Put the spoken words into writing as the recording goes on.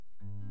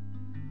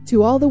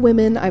To all the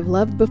women I've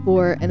loved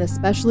before, and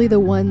especially the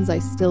ones I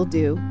still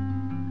do.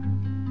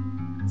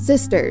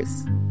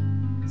 Sisters,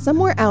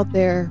 somewhere out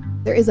there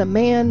is a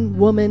man,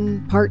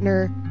 woman,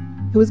 partner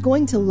who is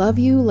going to love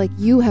you like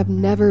you have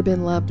never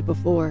been loved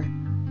before,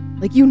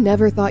 like you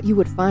never thought you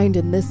would find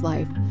in this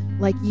life,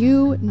 like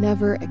you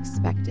never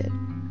expected.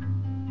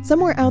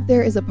 Somewhere out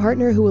there is a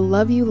partner who will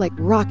love you like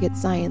rocket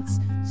science,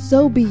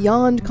 so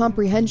beyond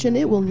comprehension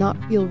it will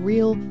not feel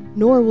real,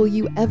 nor will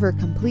you ever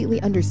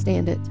completely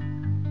understand it.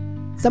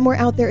 Somewhere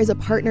out there is a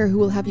partner who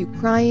will have you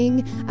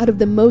crying out of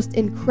the most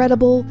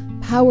incredible,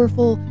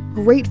 powerful,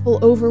 grateful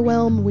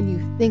overwhelm when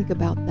you think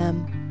about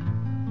them.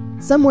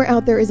 Somewhere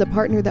out there is a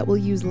partner that will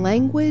use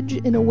language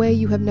in a way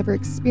you have never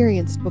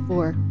experienced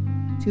before,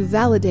 to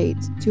validate,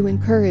 to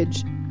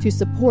encourage, to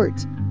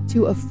support,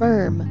 to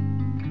affirm,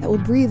 that will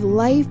breathe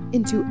life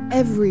into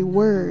every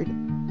word.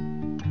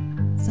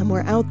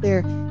 Somewhere out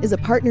there is a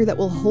partner that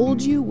will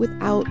hold you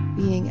without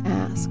being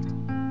asked,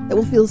 that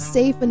will feel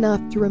safe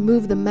enough to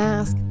remove the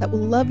mask, that will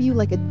love you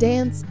like a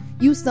dance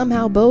you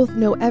somehow both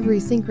know every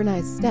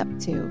synchronized step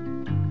to.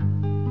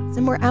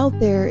 Somewhere out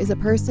there is a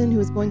person who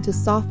is going to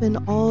soften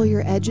all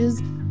your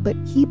edges, but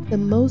keep the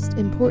most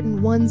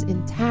important ones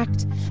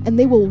intact, and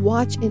they will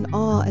watch in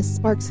awe as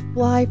sparks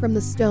fly from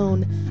the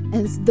stone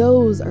as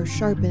those are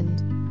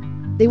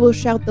sharpened. They will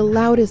shout the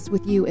loudest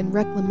with you in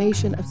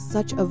reclamation of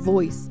such a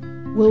voice,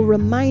 will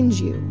remind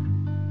you,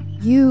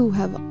 you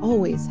have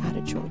always had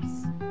a choice.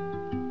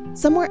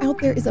 Somewhere out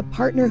there is a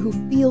partner who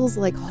feels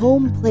like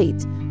home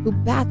plate, who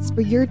bats for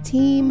your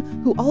team,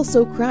 who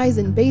also cries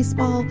in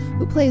baseball,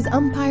 who plays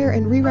umpire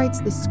and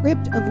rewrites the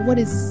script of what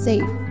is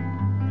safe.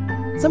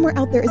 Somewhere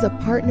out there is a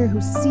partner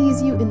who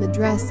sees you in the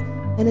dress,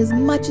 and as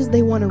much as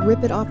they want to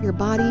rip it off your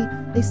body,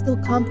 they still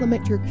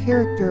compliment your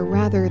character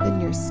rather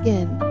than your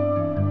skin.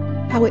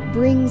 How it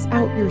brings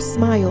out your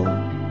smile,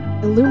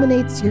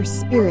 illuminates your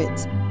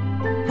spirit.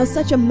 How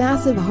such a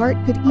massive heart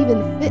could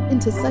even fit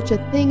into such a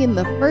thing in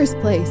the first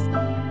place.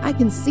 I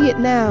can see it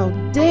now.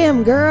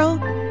 Damn, girl,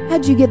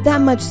 how'd you get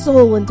that much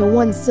soul into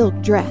one silk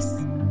dress?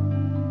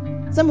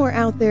 Somewhere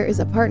out there is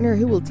a partner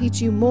who will teach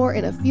you more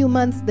in a few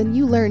months than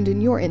you learned in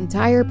your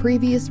entire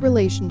previous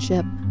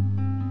relationship.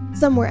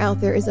 Somewhere out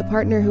there is a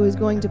partner who is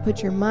going to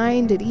put your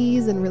mind at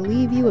ease and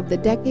relieve you of the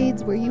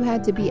decades where you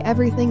had to be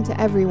everything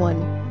to everyone,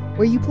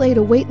 where you played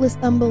a weightless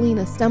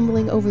Thumbelina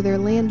stumbling over their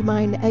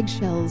landmine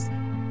eggshells.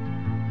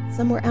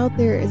 Somewhere out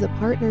there is a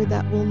partner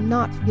that will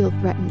not feel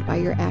threatened by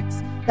your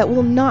ex, that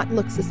will not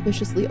look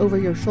suspiciously over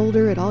your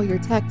shoulder at all your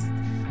texts,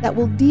 that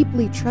will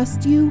deeply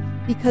trust you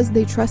because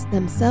they trust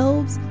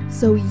themselves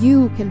so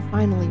you can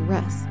finally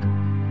rest.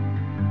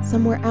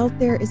 Somewhere out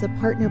there is a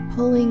partner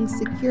pulling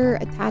secure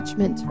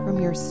attachment from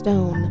your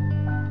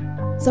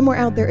stone. Somewhere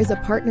out there is a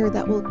partner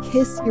that will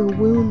kiss your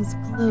wounds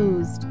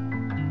closed.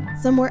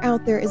 Somewhere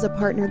out there is a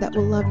partner that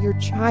will love your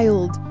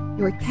child,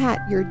 your cat,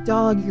 your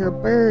dog, your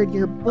bird,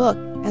 your book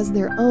as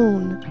their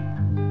own.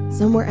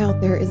 Somewhere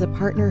out there is a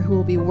partner who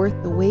will be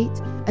worth the wait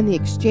and the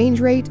exchange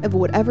rate of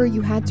whatever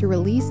you had to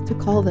release to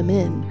call them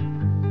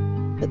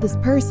in. But this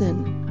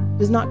person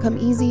does not come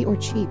easy or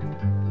cheap.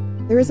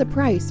 There is a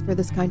price for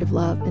this kind of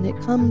love, and it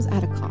comes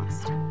at a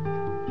cost.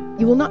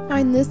 You will not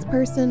find this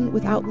person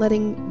without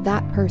letting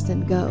that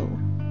person go.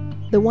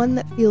 The one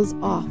that feels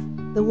off,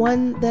 the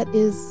one that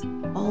is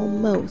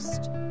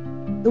almost,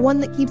 the one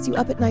that keeps you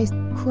up at night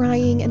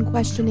crying and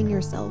questioning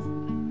yourself,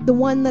 the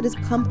one that is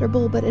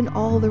comfortable but in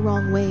all the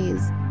wrong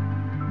ways,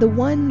 the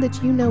one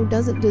that you know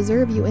doesn't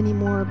deserve you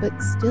anymore but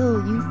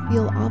still you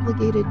feel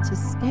obligated to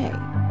stay.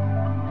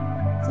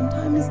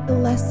 Sometimes the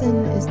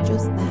lesson is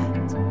just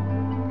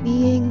that,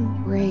 being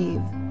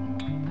brave,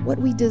 what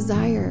we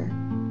desire,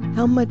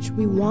 how much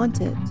we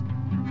want it,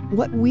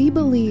 what we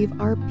believe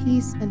our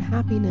peace and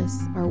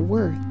happiness are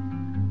worth.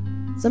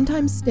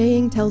 Sometimes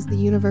staying tells the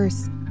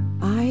universe,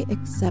 I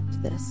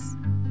accept this.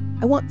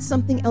 I want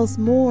something else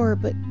more,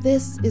 but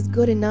this is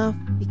good enough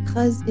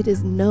because it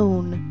is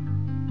known.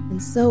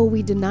 And so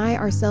we deny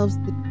ourselves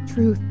the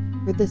truth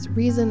for this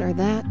reason or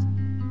that,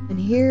 and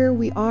here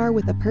we are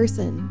with a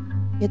person,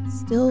 yet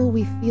still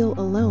we feel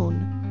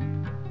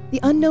alone. The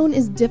unknown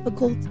is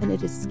difficult and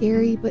it is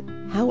scary, but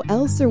how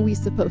else are we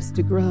supposed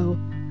to grow?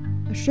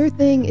 A sure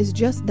thing is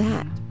just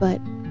that,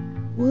 but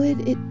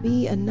would it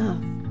be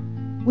enough?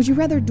 Would you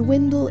rather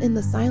dwindle in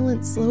the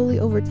silence slowly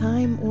over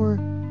time, or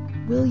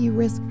will you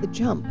risk the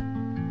jump?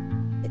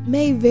 It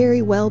may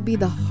very well be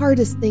the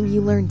hardest thing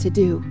you learn to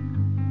do.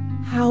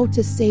 How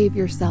to save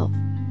yourself.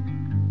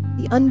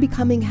 The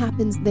unbecoming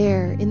happens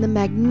there in the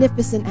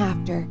magnificent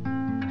after.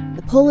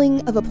 The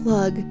pulling of a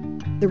plug,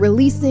 the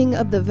releasing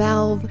of the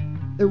valve,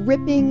 the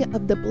ripping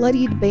of the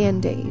bloodied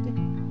Band-Aid.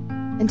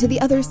 And to the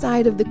other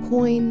side of the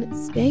coin,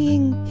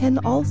 staying can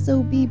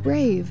also be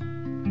brave.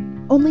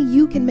 Only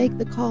you can make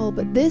the call,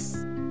 but this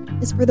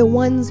is for the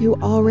ones who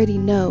already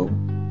know.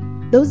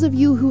 Those of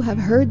you who have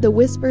heard the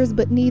whispers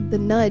but need the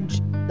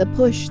nudge, the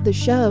push, the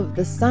shove,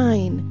 the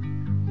sign.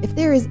 If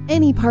there is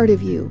any part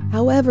of you,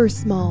 however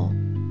small,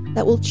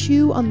 that will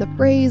chew on the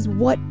phrase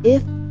 "what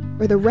if"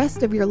 for the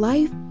rest of your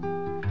life,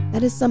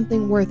 that is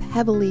something worth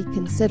heavily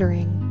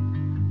considering.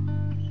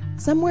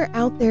 Somewhere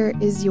out there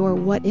is your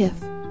what if.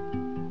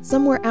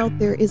 Somewhere out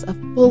there is a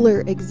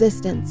fuller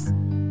existence.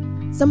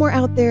 Somewhere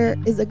out there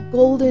is a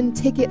golden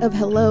ticket of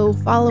hello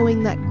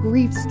following that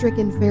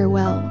grief-stricken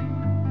farewell.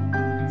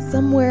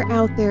 Somewhere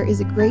out there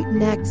is a great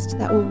next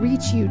that will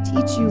reach you,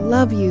 teach you,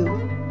 love you,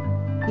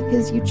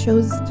 because you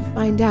chose to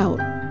find out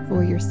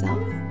for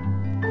yourself.